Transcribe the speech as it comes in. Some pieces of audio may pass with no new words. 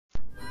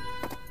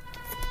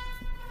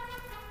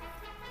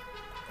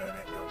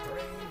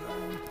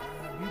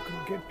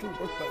to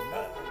work by 9.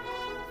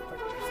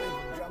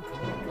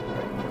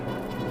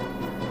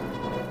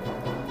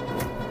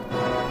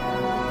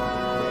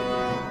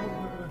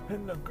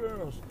 And the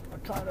girls are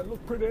trying to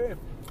look pretty.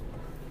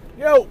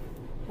 Yo,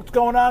 what's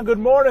going on? Good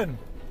morning.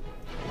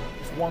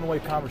 It's one-way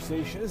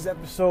conversation. This is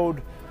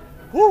episode,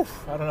 I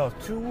don't know,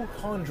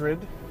 200.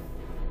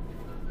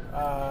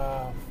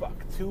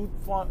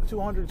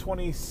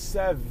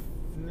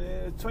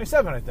 227.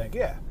 27, I think.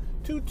 Yeah,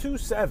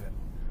 227.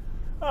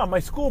 Oh,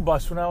 my school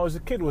bus when I was a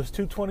kid was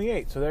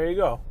 228. So there you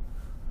go.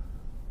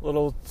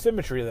 Little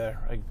symmetry there,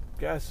 I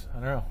guess. I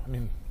don't know. I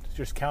mean, it's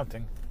just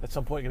counting. At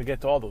some point, you're gonna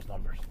get to all those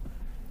numbers.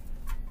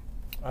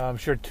 I'm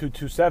sure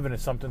 227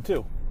 is something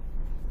too.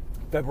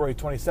 February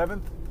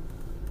 27th.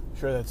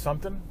 Sure, that's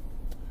something.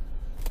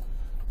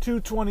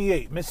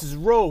 228.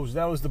 Mrs. Rose.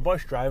 That was the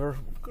bus driver.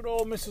 Good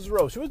old Mrs.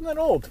 Rose. She wasn't that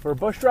old. For a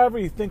bus driver,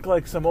 you think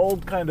like some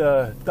old kind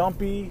of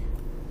dumpy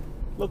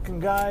looking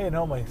guy. You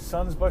know, my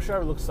son's bus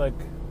driver looks like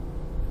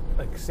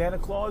Santa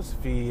Claus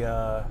if he,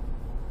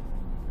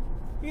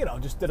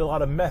 just did a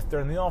lot of meth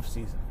during the off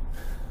season.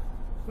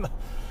 Not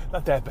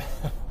that bad.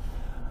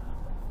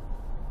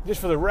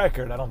 Just for the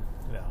record, I'm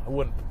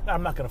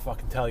not going to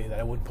fucking tell you that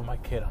I wouldn't put my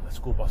kid on the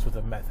school bus with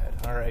a meth head,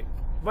 all right?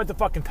 I'm about to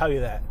fucking tell you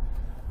that.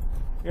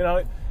 You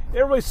know,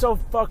 everybody's so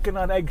fucking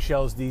on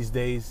eggshells these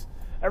days.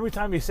 Every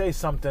time you say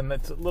something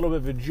that's a little bit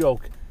of a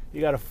joke,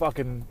 you got to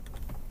fucking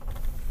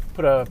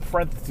put a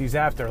parentheses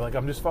after, like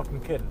I'm just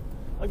fucking kidding.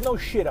 Like, no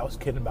shit, I was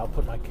kidding about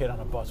putting my kid on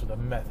a bus with a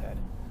meth head.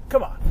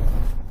 Come on.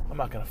 I'm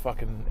not going to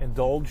fucking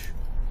indulge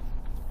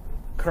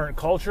current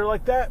culture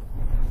like that.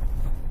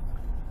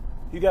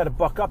 You got to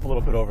buck up a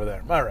little bit over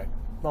there. All right.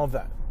 Well,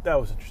 that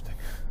was interesting.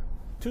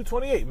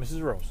 228,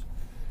 Mrs. Rose.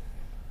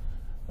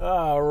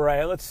 All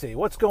right, let's see.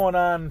 What's going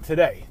on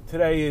today?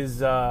 Today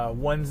is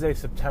Wednesday,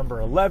 September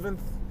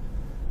 11th,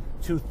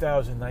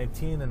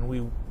 2019, and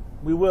we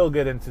will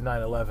get into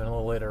 9/11 a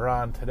little later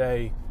on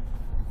today.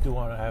 Do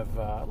want to have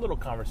a little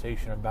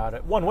conversation about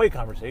it. One-way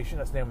conversation,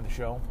 that's the name of the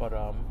show. But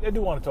I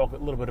do want to talk a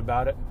little bit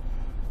about it.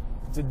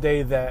 It's a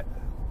day that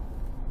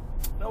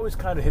always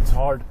kind of hits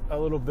hard a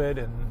little bit.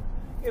 And,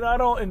 I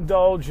don't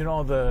indulge in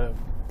all the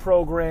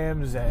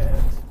programs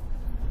and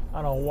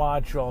I don't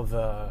watch all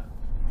the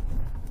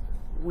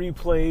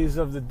replays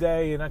of the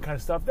day and that kind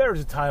of stuff. There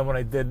was a time when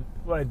I did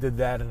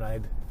that, and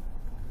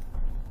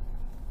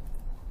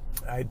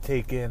I'd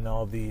take in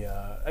all the,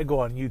 I'd go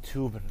on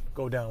YouTube and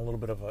go down a little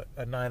bit of a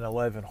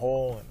 9/11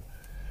 hole.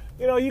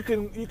 And, you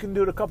can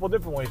do it a couple of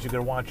different ways. You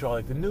can watch all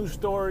the news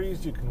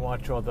stories. You can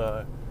watch all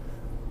the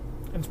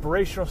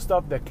inspirational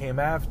stuff that came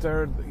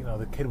after.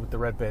 The kid with the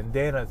red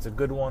bandana, it's a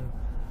good one.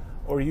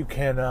 Or you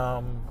can,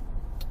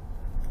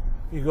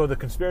 you go the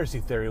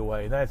conspiracy theory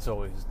way. And that's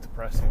always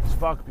depressing as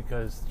fuck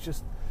because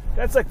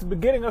that's like the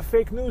beginning of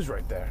fake news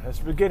right there. That's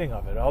the beginning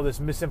of it. All this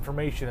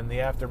misinformation in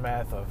the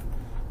aftermath of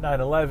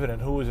 9/11 and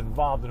who was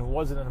involved and who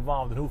wasn't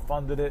involved and who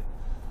funded it,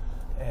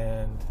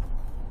 and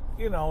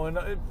and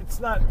it's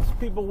not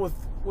people with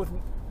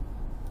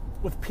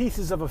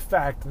pieces of a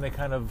fact, and they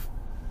kind of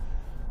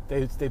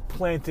they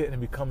plant it and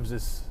it becomes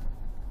this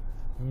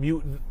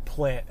mutant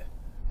plant,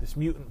 this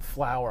mutant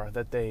flower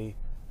that they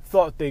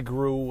thought they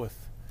grew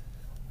with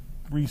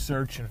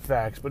research and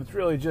facts, but it's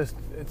really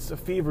it's a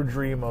fever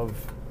dream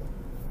of.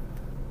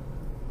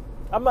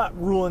 I'm not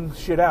ruling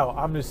shit out.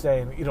 I'm just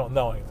saying you don't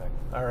know anything.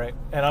 All right,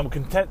 and I'm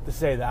content to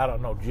say that I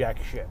don't know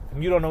jack shit,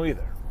 and you don't know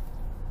either.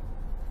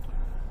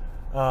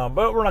 But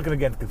we're not going to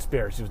get into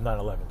conspiracy with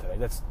 9/11 today.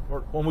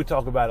 When we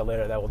talk about it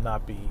later, that will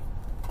not be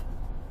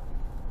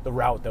the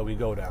route that we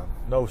go down.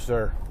 No,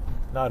 sir,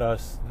 not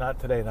us, not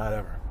today, not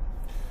ever.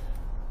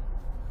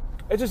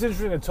 It's just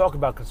interesting to talk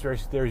about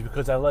conspiracy theories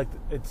because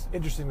it's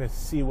interesting to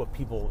see what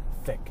people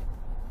think,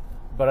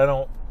 but I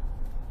don't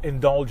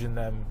indulge in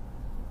them,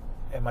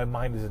 and my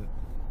mind isn't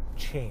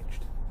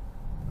changed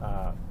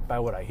by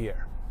what I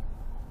hear.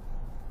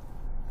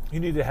 You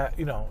need to have,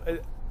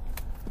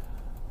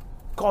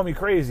 call me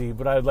crazy,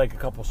 but I'd like a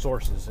couple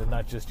sources and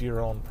not just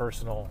your own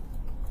personal,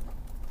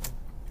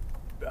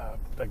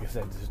 like I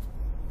said, just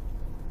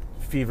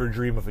fever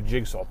dream of a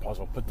jigsaw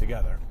puzzle put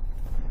together.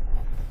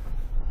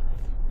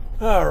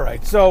 All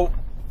right, so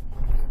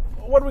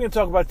what are we going to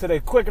talk about today?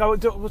 Quick, we'll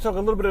talk a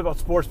little bit about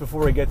sports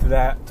before we get to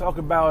that. Talk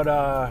about,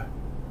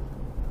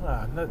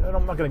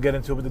 I'm not going to get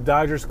into it, but the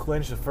Dodgers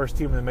clinched, the first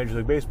team in the Major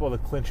League Baseball to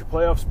clinch a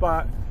playoff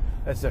spot.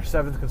 That's their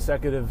 7th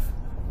consecutive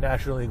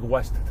National League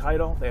West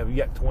title. They have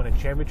yet to win a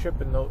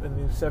championship in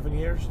these 7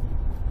 years.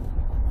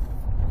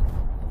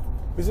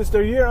 Is this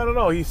their year? I don't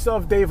know. You still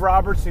have Dave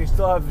Roberts, and you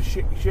still have a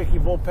shaky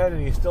bullpen,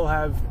 and you still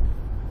have,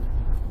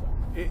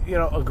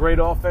 a great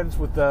offense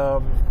with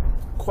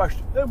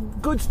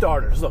good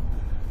starters. Look,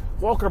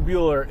 Walker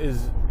Buehler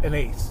is an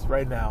ace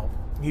right now.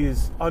 He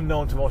is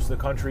unknown to most of the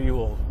country. You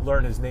will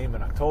learn his name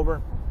in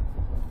October.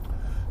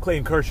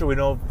 Clayton Kershaw, we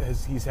know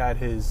he's had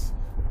his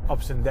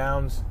ups and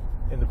downs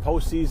in the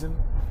postseason.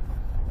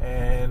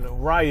 And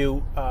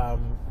Ryu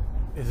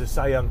is a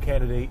Cy Young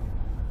candidate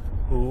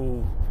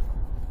who,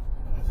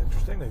 that's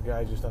interesting, the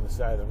guy just on the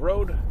side of the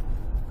road.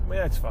 I mean,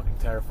 that's fucking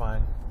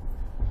terrifying.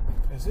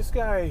 is this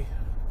guy...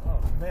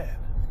 Oh, man.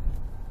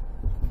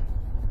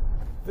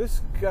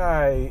 This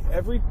guy,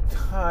 every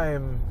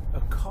time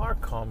a car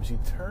comes, he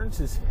turns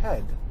his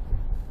head.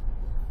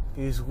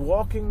 He's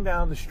walking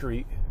down the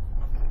street,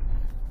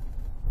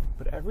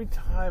 but every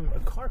time a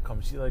car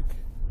comes,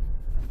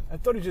 I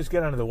thought he'd just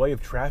get out of the way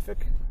of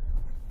traffic,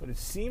 but it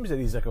seems that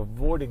he's like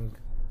avoiding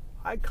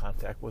eye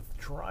contact with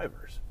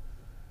drivers.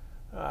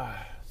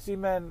 See,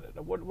 man,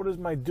 what is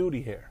my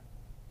duty here?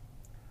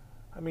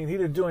 I mean, he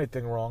didn't do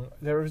anything wrong.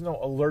 There was no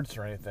alerts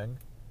or anything.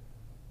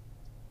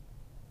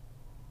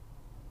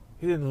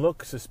 He didn't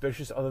look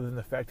suspicious other than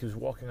the fact he was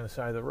walking on the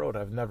side of the road.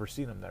 I've never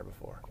seen him there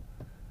before.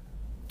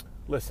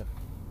 Listen,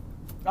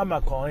 I'm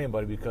not calling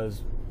anybody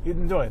because he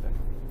didn't do anything.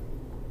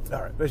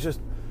 All right, but it's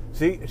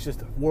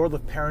just a world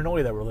of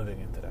paranoia that we're living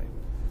in today.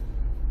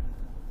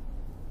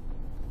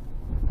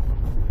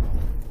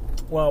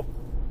 Well,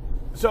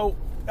 so,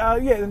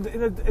 and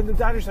the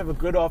Dodgers have a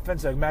good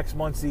offense. Like Max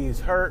Muncy is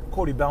hurt.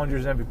 Cody Bellinger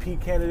is an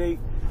MVP candidate.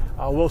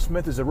 Will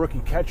Smith is a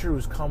rookie catcher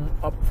who's come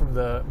up from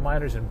the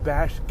minors and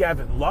bashed.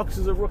 Gavin Lux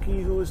is a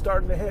rookie who is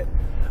starting to hit.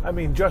 I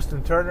mean,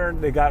 Justin Turner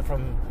they got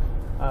from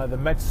the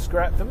Mets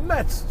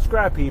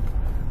scrap heap,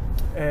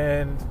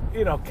 and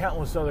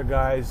countless other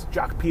guys.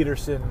 Jock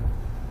Peterson,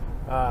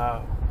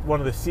 one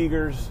of the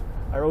Seagers.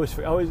 I always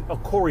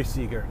Corey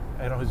Seager.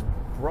 I don't know his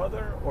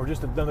brother or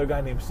just another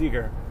guy named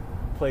Seager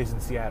plays in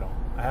Seattle.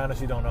 I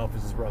honestly don't know if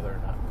it's his brother or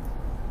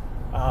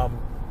not.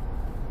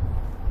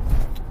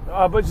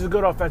 But it's a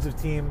good offensive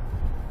team.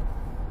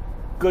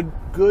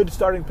 Good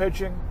starting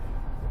pitching,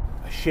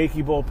 a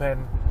shaky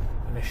bullpen,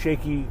 and a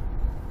shaky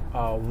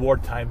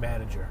wartime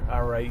manager.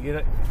 All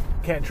right,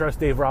 can't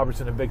trust Dave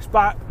Roberts in a big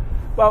spot.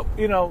 Well,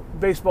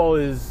 baseball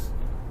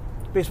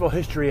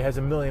history has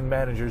a million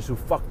managers who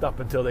fucked up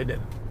until they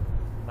didn't.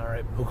 All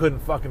right, who couldn't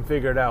fucking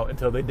figure it out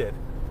until they did.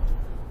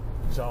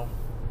 So,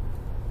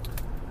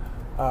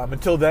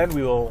 until then,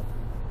 we will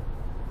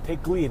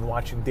take glee in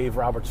watching Dave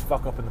Roberts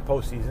fuck up in the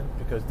postseason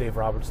because Dave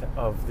Roberts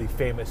of the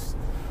famous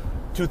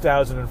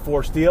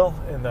 2004 steal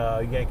in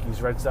the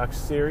Yankees-Red Sox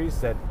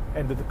series that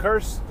ended the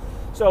curse.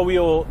 So we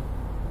will,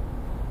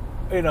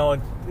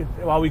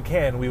 while we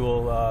can, we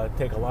will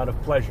take a lot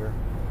of pleasure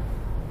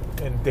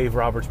in Dave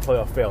Roberts'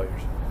 playoff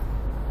failures.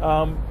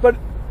 But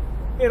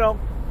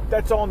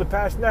that's all in the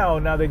past now.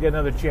 Now they get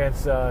another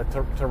chance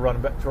to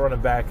run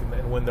it back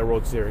and win the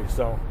World Series.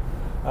 So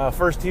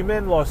first team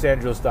in, Los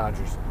Angeles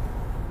Dodgers.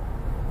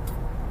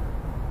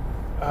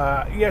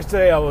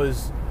 Yesterday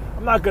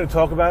I'm not going to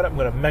talk about it. I'm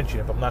going to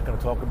mention it, but I'm not going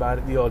to talk about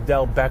it. The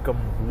Odell Beckham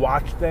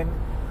watch thing.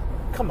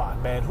 Come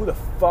on, man. Who the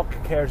fuck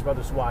cares about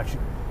this watch?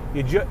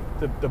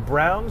 The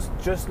Browns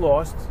just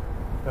lost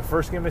the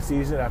first game of the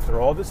season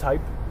after all this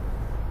hype.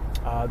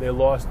 They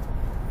lost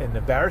in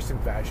embarrassing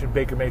fashion.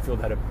 Baker Mayfield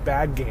had a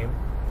bad game.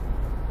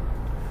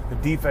 The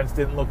defense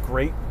didn't look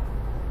great.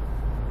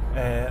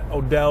 And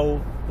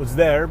Odell was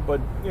there,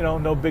 but,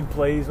 no big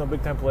plays, no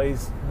big-time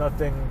plays,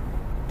 nothing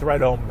to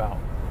write home about.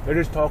 They're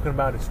just talking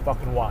about his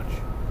fucking watch.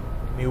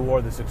 He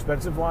wore this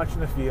expensive watch in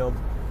the field,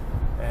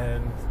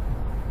 and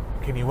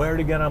can you wear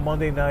it again on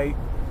Monday night?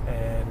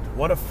 And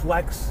what a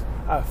flex.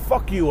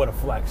 Fuck you, what a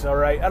flex, all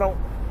right?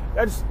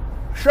 That's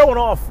showing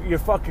off your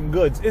fucking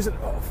goods isn't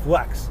a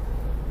flex.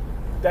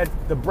 That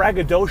the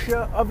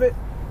braggadocio of it,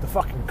 the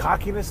fucking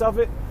cockiness of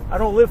it, I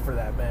don't live for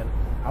that, man.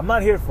 I'm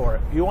not here for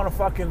it. You want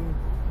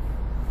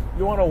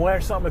to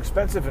wear something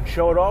expensive and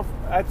show it off?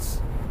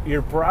 That's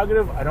your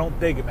prerogative. I don't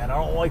dig it, man. I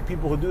don't like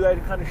people who do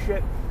that kind of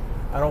shit.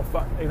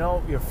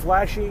 You're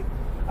flashy.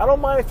 I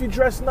don't mind if you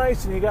dress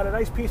nice and you got a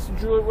nice piece of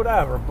jewelry,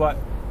 whatever. But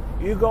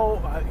you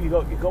go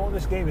in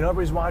this game.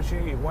 Nobody's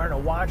watching. You're wearing a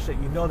watch that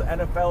the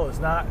NFL is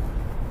not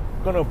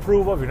going to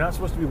approve of. You're not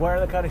supposed to be wearing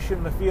that kind of shit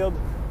in the field,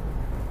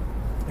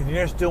 and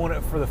you're just doing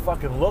it for the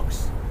fucking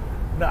looks.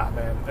 Nah,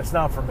 man, that's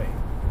not for me.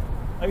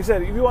 Like I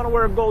said, if you want to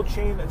wear a gold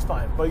chain, that's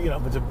fine. But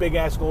if it's a big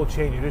ass gold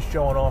chain, you're just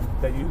showing off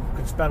that you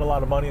can spend a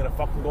lot of money on a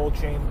fucking gold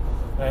chain,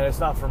 and it's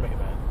not for me,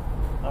 man.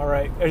 All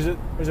right, there's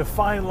a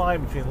fine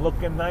line between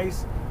looking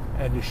nice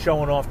and just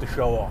showing off to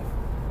show off.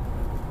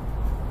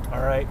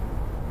 All right,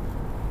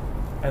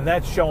 and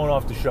that's showing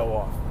off to show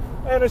off,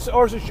 and it's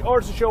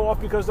to show off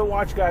because the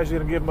watch guys are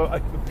gonna give them a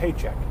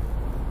paycheck.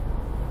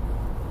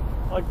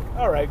 Like,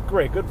 all right,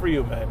 great, good for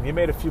you, man. You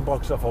made a few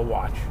bucks off a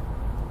watch.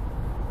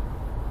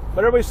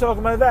 But everybody's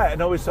talking about that, and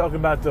nobody's talking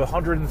about the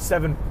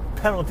 107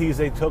 penalties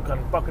they took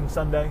on fucking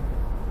Sunday.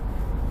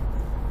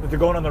 That they're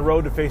going on the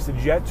road to face the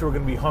Jets, who are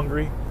going to be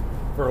hungry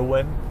for a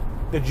win.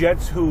 The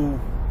Jets, who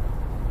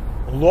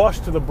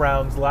lost to the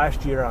Browns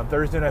last year on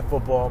Thursday Night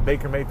Football.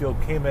 Baker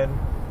Mayfield came in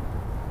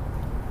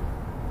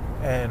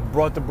and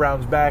brought the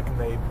Browns back, and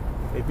they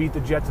beat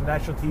the Jets on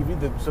national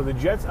TV. So the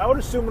Jets, I would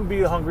assume, would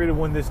be hungry to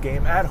win this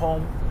game at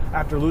home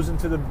after losing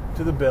to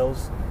the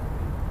Bills.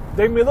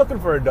 They're going to be looking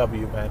for a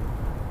W, man.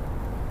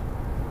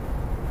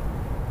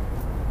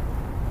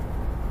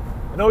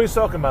 Nobody's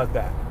talking about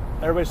that.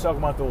 Everybody's talking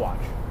about the watch.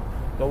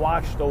 The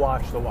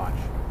watch.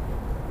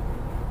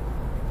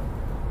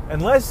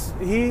 Unless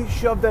he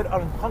shoved that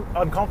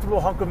uncomfortable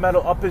hunk of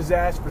metal up his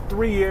ass for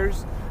 3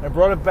 years and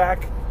brought it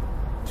back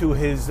to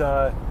his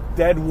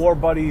dead war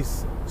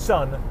buddy's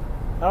son.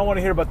 I don't want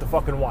to hear about the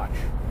fucking watch.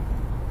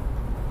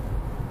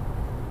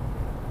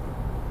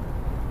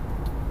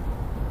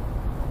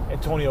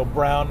 Antonio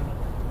Brown.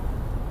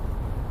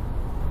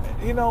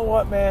 You know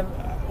what, man?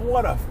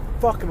 What a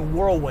fucking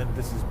whirlwind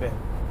this has been.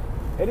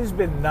 It has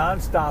been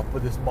nonstop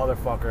with this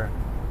motherfucker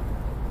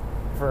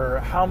for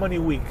how many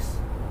weeks?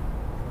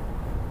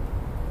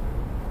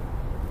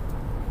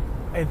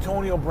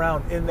 Antonio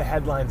Brown in the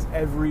headlines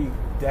every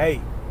day.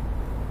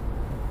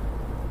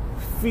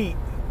 Feet.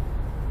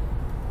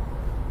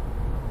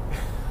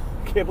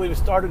 Can't believe it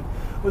started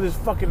with his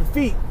fucking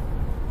feet.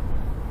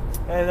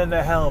 And then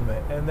the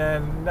helmet. And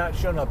then not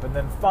showing up. And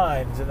then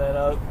fines. And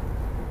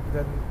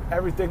then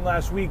everything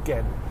last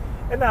weekend.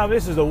 And now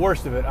this is the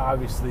worst of it,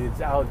 obviously.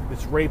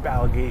 This rape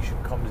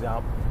allegation comes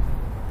out.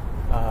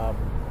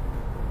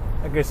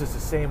 I guess it's the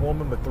same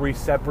woman, but 3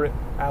 separate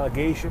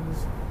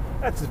allegations.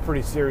 That's a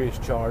pretty serious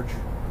charge.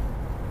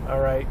 All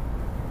right.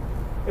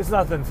 It's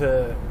nothing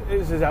to...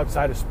 This is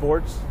outside of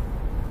sports.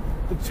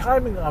 The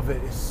timing of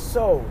it is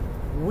so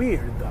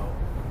weird, though.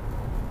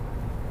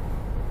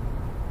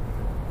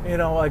 You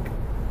know, like...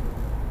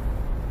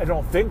 I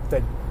don't think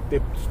that they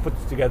put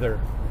this together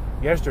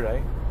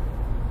yesterday.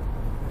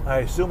 I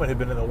assume it had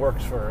been in the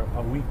works for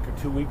a week or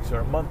 2 weeks or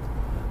a month.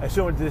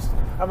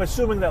 I'm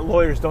assuming that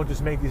lawyers don't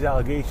just make these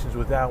allegations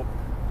without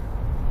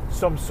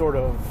some sort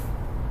of...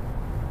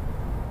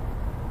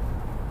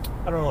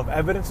 I don't know if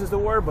evidence is the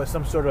word, but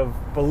some sort of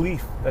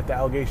belief that the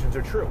allegations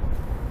are true.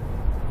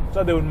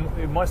 So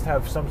it must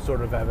have some sort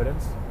of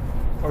evidence,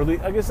 or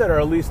like I said, or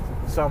at least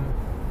some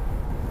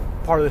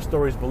part of the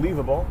story is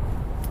believable.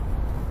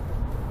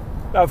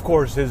 Now, of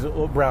course,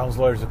 Brown's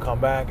lawyers have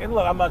come back, and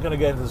look, I'm not going to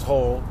get into this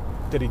whole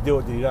did he do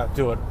it, did he not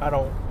do it. I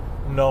don't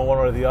know one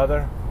or the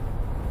other.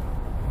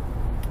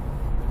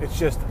 It's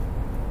just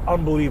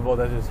unbelievable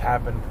that this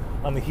happened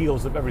on the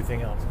heels of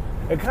everything else.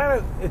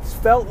 It's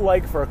felt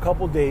like for a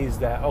couple days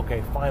that,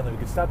 okay, finally, we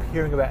can stop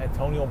hearing about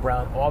Antonio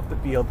Brown off the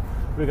field.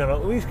 We're going to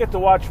at least get to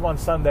watch him on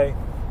Sunday.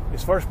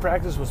 His first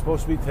practice was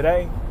supposed to be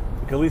today.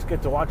 We can at least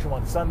get to watch him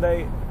on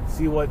Sunday,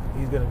 see what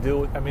he's going to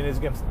do. I mean, it's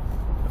against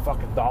the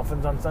fucking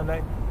Dolphins on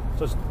Sunday,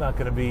 so it's not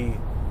going to be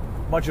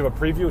much of a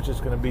preview. It's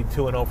just going to be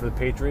 2-0 for the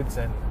Patriots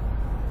and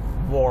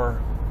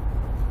more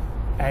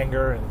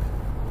anger and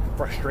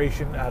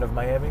frustration out of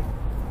Miami.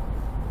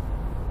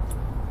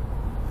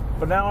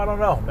 But now I don't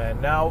know, man.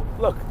 Now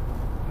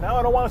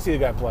I don't want to see the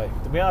guy play,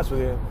 to be honest with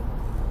you.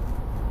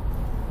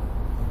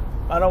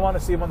 I don't want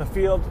to see him on the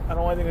field. I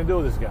don't want anything to do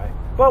with this guy.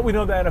 But we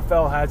know the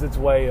NFL has its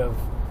way of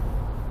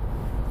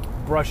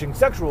brushing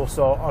sexual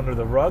assault under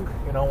the rug,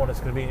 when it's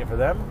convenient for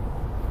them.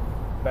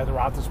 Ben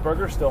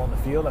Roethlisberger still on the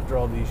field after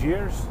all these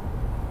years.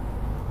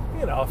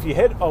 If you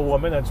hit a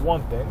woman, that's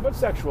one thing. But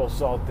sexual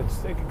assault,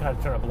 they can kind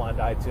of turn a blind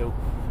eye to.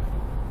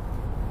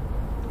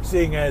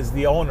 Seeing as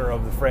the owner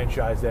of the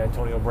franchise that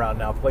Antonio Brown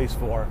now plays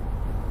for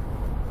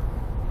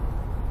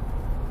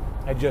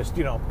had just,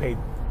 paid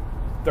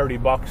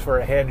 $30 for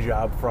a hand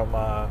job from,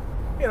 a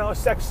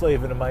sex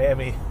slave in a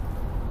Miami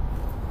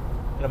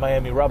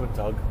rub and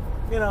tug.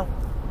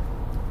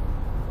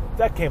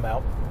 That came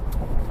out.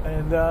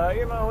 And,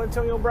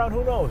 Antonio Brown,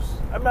 who knows?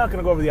 I'm not going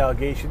to go over the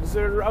allegations.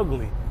 They're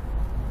ugly.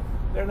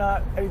 They're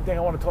not anything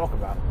I want to talk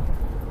about.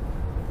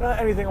 Not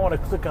anything I want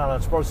to click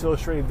on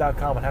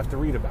SportsIllustrated.com and have to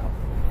read about.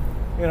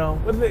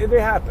 But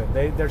they happen.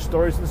 They're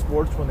stories in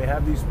sports when they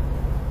have these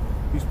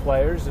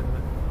players, and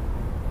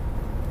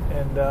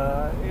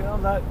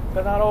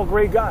they're not all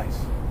great guys.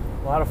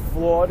 A lot of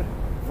flawed,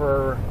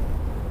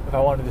 if I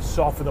wanted to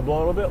soften the blow a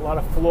little bit, a lot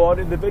of flawed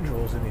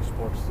individuals in these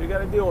sports. So you got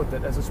to deal with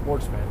it as a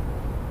sportsman.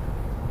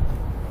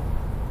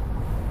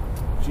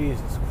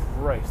 Jesus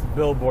Christ, the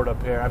billboard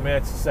up here. I mean,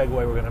 it's a segue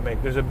we're going to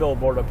make. There's a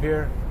billboard up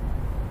here.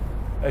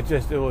 It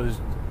was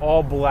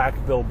all black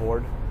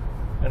billboard.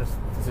 And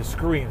it's a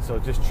screen, so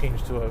it just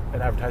changed to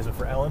an advertisement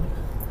for Ellen.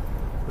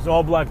 It was an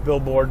all-black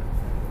billboard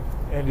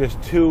and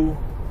just 2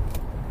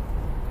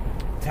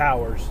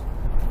 towers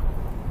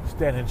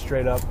standing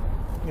straight up,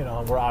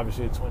 and we're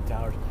obviously at Twin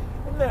Towers.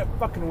 Isn't that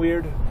fucking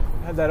weird?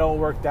 Had that all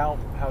worked out,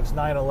 how it's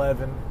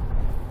 9/11.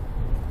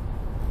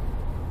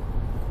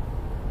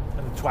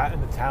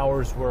 And the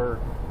towers were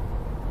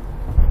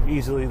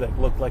easily,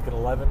 looked like an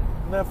 11.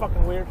 Isn't that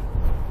fucking weird?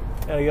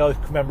 And all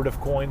these commemorative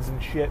coins and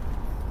shit.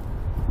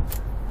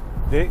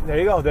 There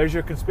you go. There's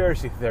your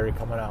conspiracy theory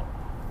coming out.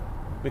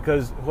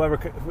 Because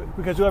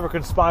whoever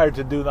conspired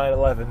to do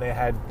 9/11, they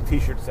had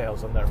T-shirt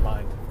sales on their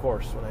mind, of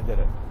course, when they did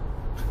it.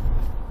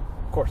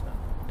 Of course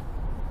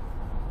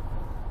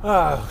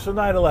not. So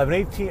 9/11,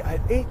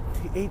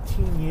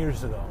 18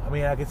 years ago. I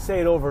mean, I could say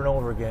it over and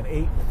over again.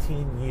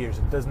 18 years.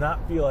 It does not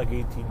feel like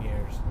 18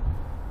 years.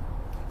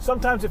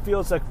 Sometimes it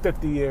feels like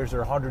 50 years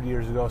or 100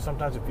 years ago.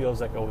 Sometimes it feels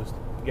like it was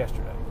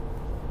yesterday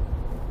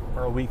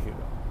or a week ago.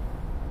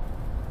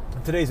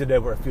 Today's a day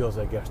where it feels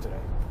like yesterday.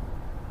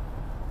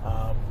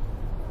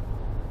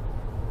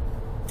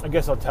 I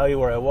guess I'll tell you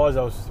where I was.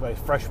 I was my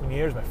freshman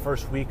year, my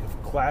first week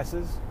of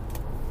classes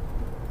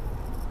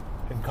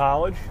in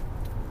college.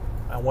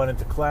 I went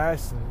into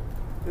class, and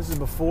This is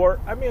before.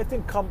 I mean, I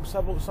think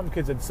some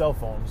kids had cell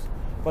phones,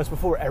 but it's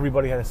before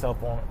everybody had a cell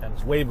phone, and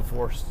it's way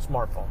before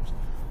smartphones.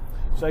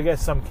 So I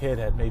guess some kid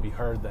had maybe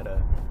heard that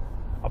a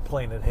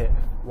plane had hit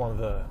one of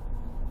the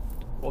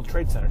World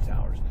Trade Center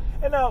towers.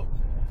 And now,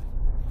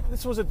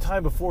 this was a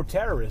time before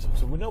terrorism,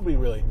 so nobody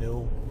really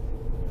knew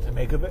to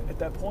make of it at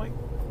that point.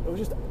 It was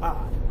just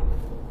odd.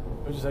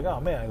 It was just like, oh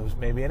man, it was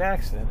maybe an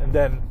accident. And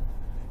then,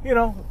 you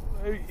know,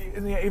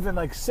 even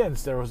like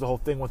since, there was the whole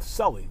thing with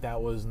Sully.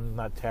 That was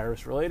not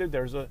terrorist related.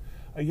 There's a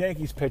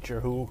Yankees pitcher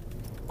who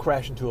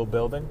crashed into a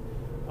building,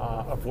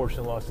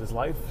 unfortunately lost his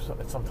life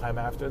sometime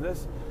after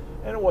this,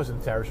 and it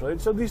wasn't terrorist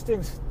related. So these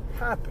things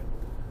happen.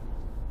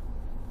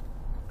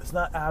 It's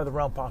not out of the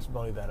realm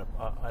possibility that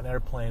an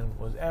airplane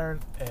was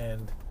errant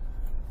and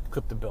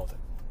clipped the building.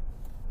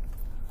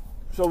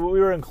 So we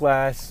were in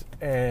class,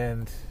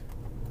 and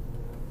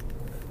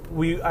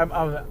I'm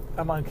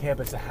on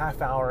campus a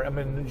half hour. I'm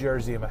in New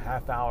Jersey. I'm a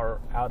half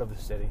hour out of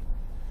the city,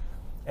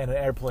 and an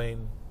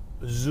airplane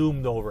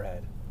zoomed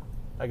overhead.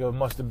 Like it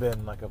must have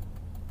been like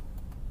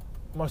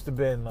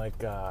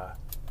a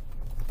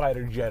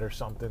fighter jet or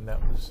something that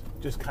was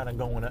just kind of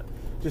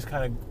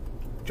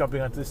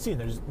jumping onto the scene.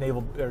 There's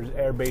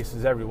air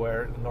bases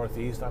everywhere in the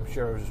Northeast. I'm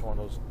sure it was just one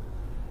of those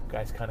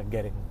guys kind of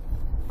getting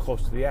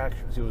close to the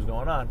action, see what's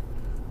going on.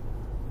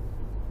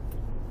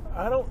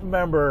 I don't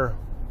remember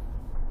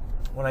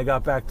when I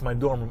got back to my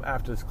dorm room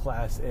after this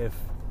class if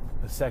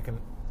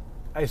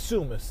I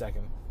assume a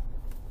second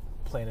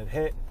plane had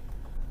hit.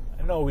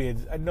 I know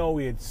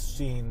we had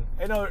seen,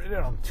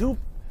 two,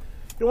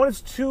 when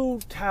it's two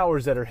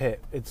towers that are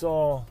hit, it's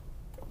all,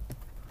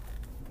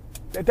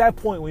 at that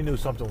point we knew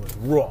something was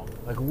wrong,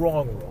 like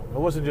wrong. It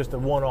wasn't just a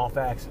one-off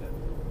accident.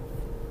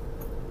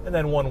 And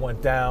then one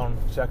went down,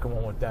 second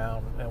one went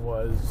down, and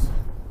was,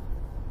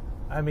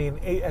 I mean,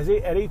 at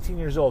 18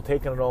 years old,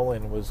 taking it all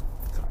in was,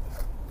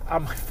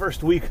 on my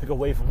first week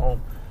away from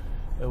home,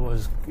 it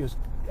was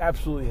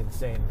absolutely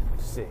insane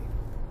to see.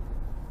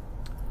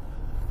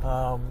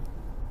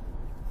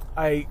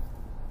 I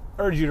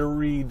urge you to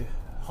read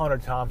Hunter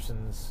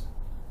Thompson's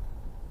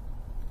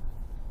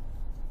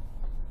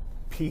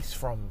piece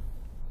from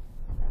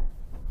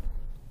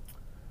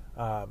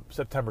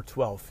September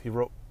 12th. He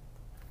wrote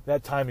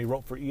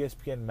for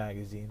ESPN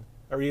magazine,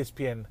 or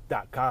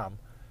ESPN.com.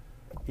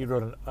 He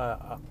wrote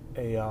a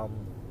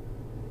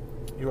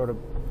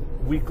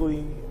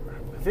weekly,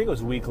 I think it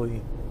was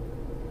weekly.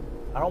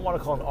 I don't want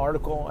to call it an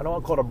article. I don't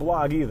want to call it a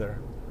blog either.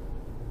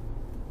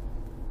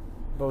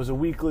 But it was a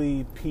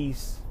weekly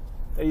piece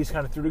that he just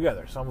kind of threw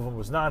together. Some of them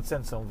was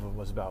nonsense. Some of them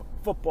was about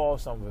football.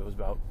 Some of it was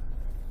about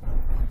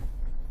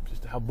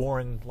just how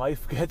boring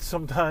life gets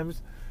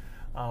sometimes.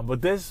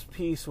 But this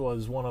piece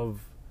was one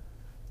of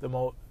the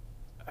most,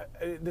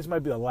 this might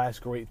be the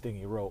last great thing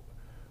he wrote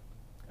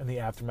in the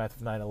aftermath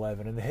of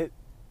 9/11. And it hit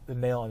the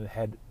nail on the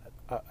head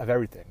of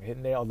everything. It hit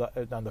nail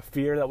on the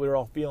fear that we were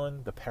all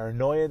feeling, the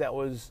paranoia that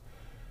was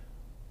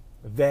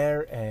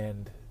there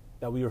and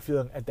that we were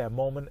feeling at that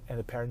moment, and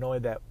the paranoia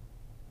that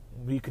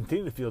we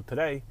continue to feel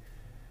today,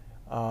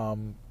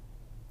 and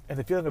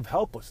the feeling of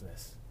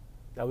helplessness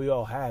that we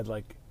all had.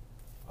 Like,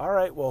 all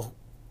right, well,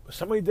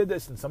 somebody did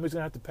this and somebody's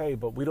going to have to pay,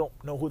 but we don't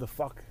know who the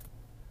fuck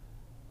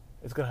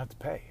is going to have to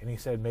pay. And he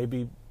said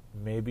maybe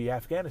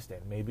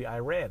Afghanistan, maybe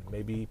Iran,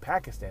 maybe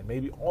Pakistan,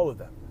 maybe all of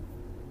them.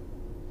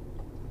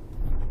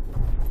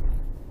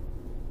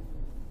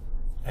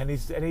 And he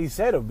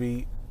said it would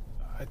be,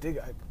 I think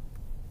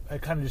I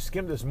kind of just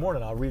skimmed this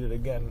morning. I'll read it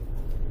again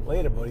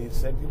later, but he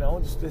said,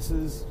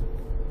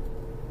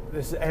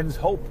 this ends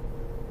hope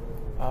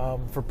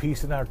for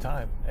peace in our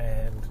time,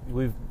 and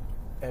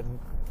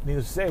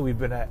needless to say, we've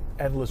been at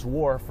endless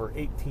war for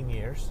 18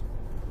 years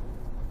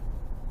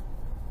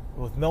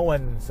with no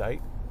end in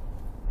sight.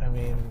 I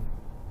mean,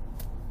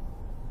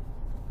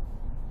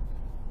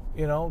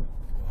 come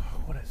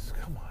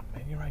on,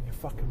 man, you're riding your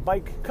fucking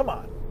bike. Come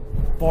on,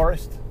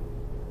 Forrest.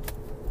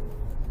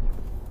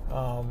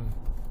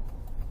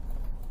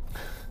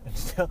 And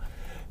still,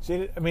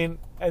 see, I mean,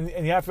 and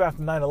after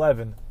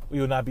 9/11, we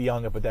would not be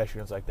yelling at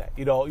pedestrians like that.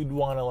 You'd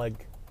want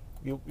to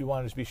you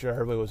want to just be sure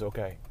everybody was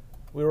okay.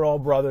 We were all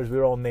brothers, we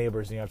were all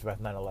neighbors in the aftermath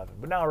of 9/11.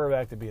 But now we're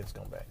back to being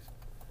scumbags.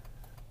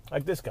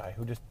 Like this guy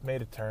who just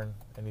made a turn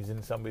and he's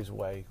in somebody's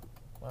way.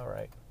 All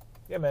right,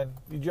 yeah, man,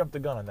 you jumped the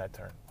gun on that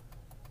turn.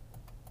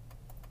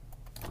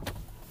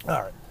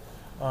 All right.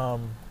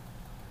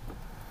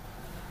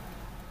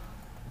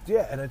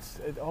 Yeah, and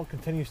it all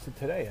continues to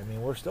today. I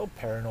mean, we're still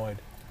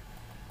paranoid.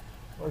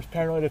 We're as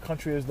paranoid a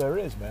country as there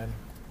is, man.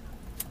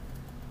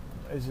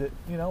 Is it,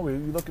 you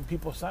look at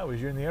people sideways.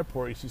 You're in the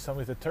airport, you see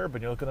somebody with a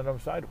turban, you're looking at them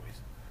sideways.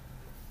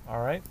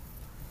 All right?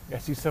 I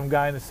see some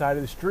guy on the side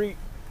of the street.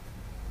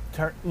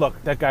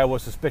 Look, that guy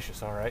was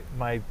suspicious, all right?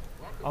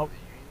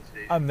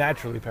 I'm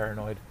naturally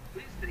paranoid.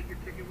 Please take your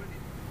ticket with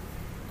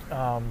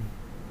you.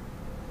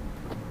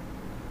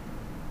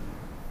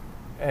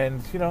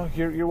 And,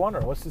 you're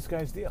wondering, what's this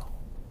guy's deal?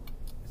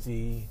 Is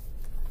he,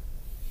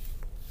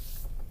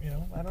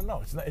 I don't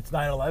know. It's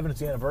 9/11. It's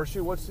the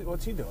anniversary. What's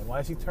he doing? Why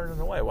is he turning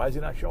away? Why is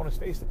he not showing his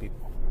face to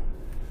people?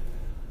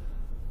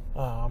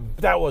 But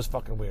that was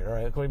fucking weird. All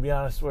right, can we be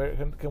honest?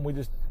 Can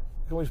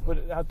we put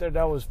it out there?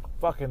 That was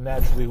fucking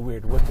naturally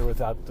weird, with or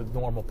without the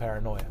normal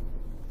paranoia.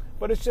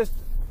 But it's just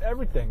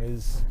everything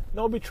is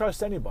nobody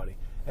trusts anybody,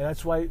 and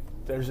that's why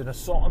there's an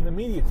assault on the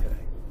media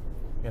today.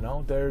 You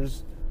know,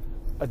 there's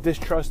a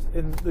distrust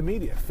in the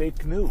media,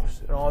 fake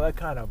news, and all that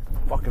kind of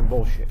fucking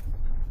bullshit.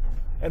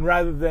 And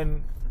rather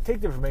than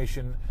take the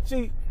information,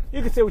 see,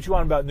 you can say what you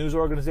want about news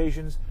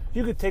organizations.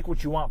 You could take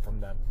what you want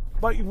from them,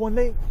 but when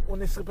they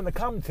slip in the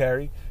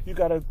commentary, you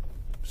got to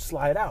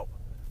slide out.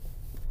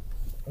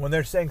 When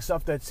they're saying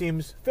stuff that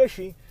seems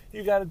fishy,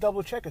 you got to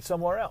double check it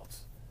somewhere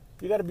else.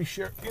 You got to be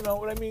sure. You know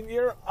what I mean?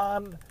 You're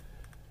on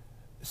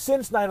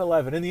since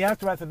 9/11, in the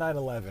aftermath of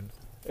 9/11.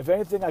 If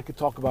anything, I could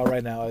talk about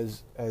right now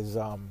as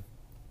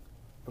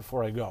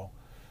before I go.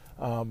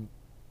 In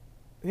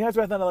the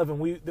aftermath of 9/11,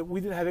 we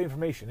didn't have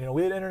information. You know,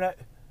 we had internet.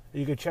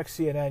 You could check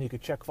CNN, you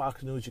could check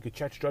Fox News, you could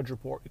check Drudge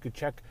Report, you could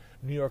check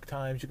New York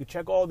Times, you could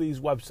check all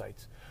these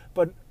websites.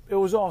 But it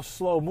was all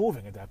slow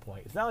moving at that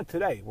point. It's not like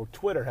today where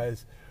Twitter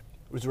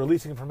was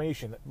releasing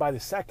information by the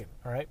second,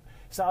 all right?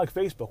 It's not like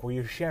Facebook where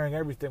you're sharing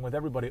everything with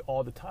everybody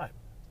all the time.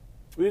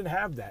 We didn't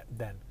have that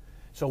then.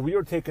 So we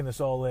were taking this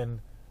all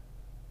in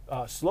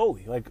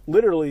slowly, like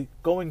literally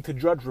going to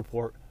Drudge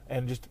Report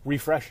and just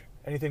refreshing.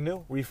 Anything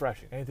new?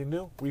 Refreshing. Anything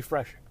new?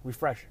 Refreshing.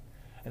 Refreshing.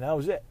 And that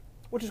was it,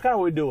 which is kind of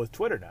what we do with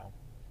Twitter now.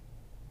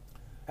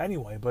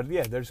 Anyway, but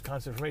yeah, there's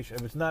constant information.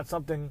 If it's not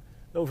something,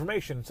 no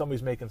information,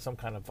 somebody's making some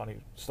kind of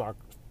funny,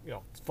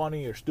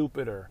 funny or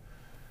stupid or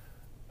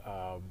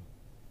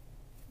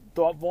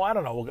thoughtful. I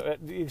don't know.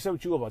 You say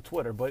what you will about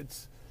Twitter,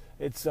 but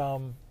it's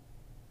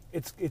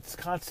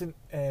constant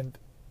and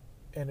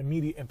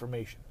immediate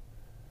information,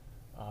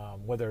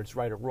 whether it's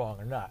right or wrong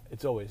or not.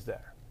 It's always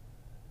there.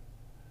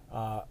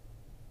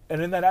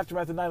 And in that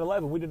aftermath of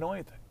 9/11, we didn't know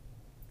anything,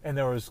 and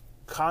there was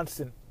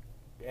constant.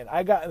 And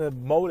I got in the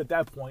mode at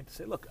that point to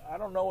say, look, I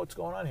don't know what's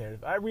going on here.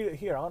 If I read it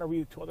here, I want to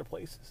read it to other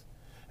places.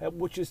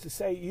 Which is to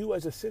say, you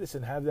as a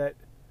citizen have that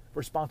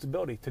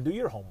responsibility to do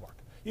your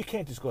homework. You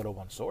can't just go to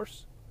one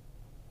source.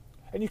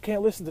 And you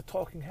can't listen to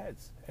talking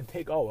heads and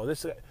take, I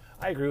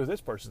agree with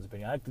this person's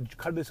opinion. I like to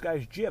cut this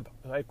guy's jib.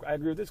 I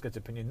agree with this guy's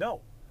opinion. No.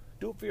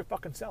 Do it for your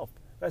fucking self.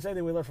 That's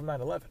anything we learned from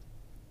 9/11.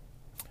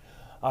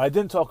 I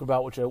didn't talk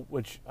about, which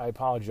I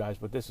apologize,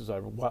 but this is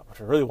what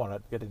I really want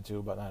to get into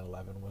about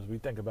 9/11, was we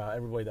think about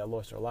everybody that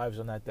lost their lives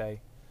on that day,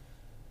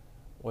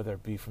 whether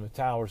it be from the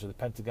towers or the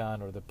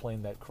Pentagon or the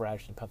plane that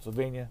crashed in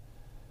Pennsylvania.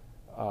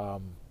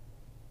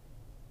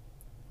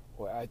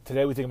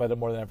 Today we think about it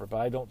more than ever, but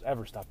I don't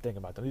ever stop thinking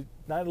about them.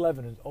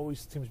 9/11 always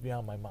seems to be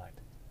on my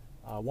mind,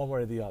 one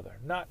way or the other.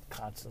 Not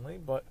constantly,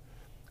 but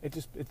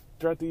it's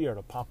throughout the year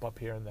it'll pop up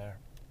here and there.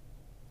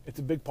 It's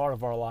a big part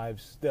of our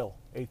lives still,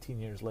 18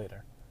 years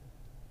later.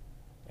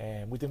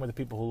 And we think about the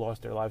people who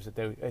lost their lives that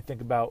day. I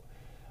think about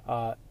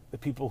the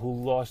people who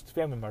lost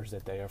family members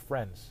that day, or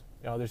friends.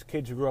 You know, there's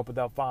kids who grew up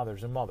without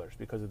fathers and mothers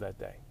because of that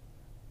day.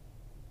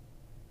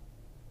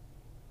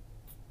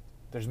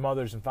 There's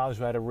mothers and fathers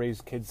who had to raise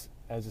kids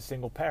as a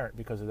single parent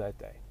because of that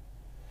day.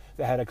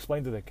 They had to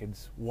explain to their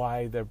kids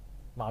why their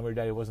mom or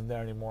daddy wasn't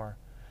there anymore.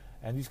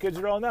 And these kids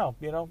are all now,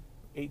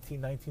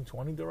 18, 19,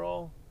 20, they're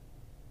all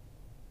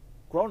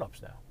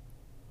grown-ups now.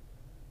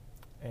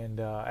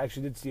 And I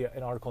actually did see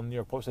an article in the New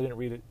York Post. I didn't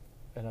read it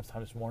enough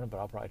time this morning, but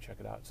I'll probably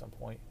check it out at some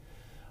point.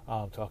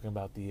 Talking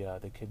about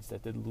the kids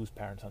that did lose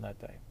parents on that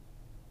day.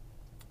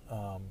 So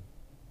what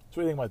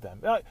do you think about them?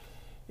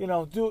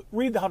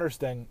 Read the Hunter's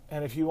thing,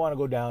 and if you want to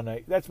go down,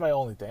 that's my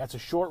only thing. That's a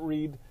short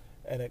read,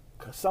 and it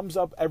sums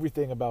up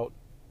everything about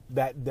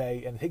that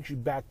day, and it takes you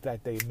back to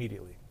that day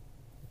immediately.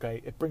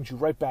 Okay, it brings you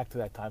right back to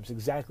that time. It's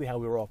exactly how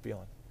we were all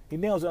feeling. He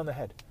nails it on the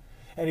head,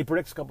 and he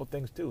predicts a couple of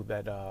things too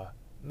that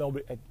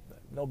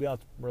nobody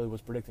else really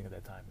was predicting at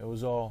that time.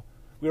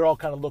 We were all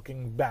kind of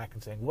looking back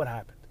and saying, what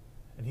happened?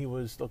 And he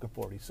was looking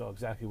forward. He saw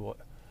exactly what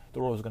the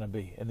world was going to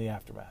be in the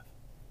aftermath.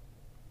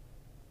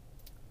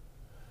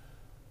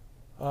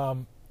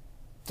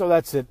 So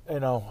that's it. I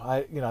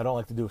don't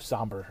like to do a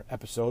somber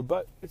episode,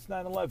 but it's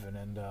 9/11,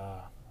 and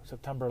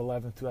September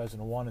 11th,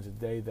 2001 is a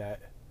day that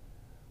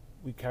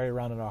we carry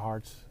around in our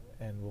hearts,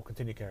 and we'll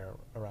continue to carry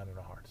around in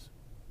our hearts.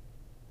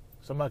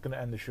 So I'm not going to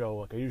end the show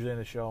like I usually end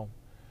the show.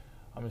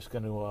 I'm just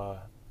going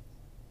to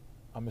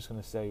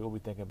say what we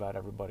think about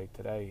everybody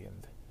today.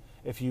 And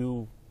if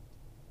you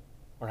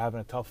are having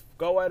a tough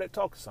go at it,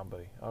 talk to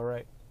somebody. All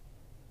right,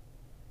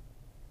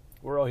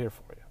 we're all here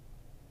for you.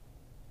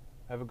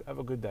 Have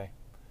a good day,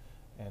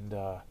 and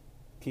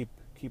keep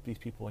these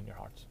people in your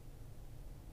hearts.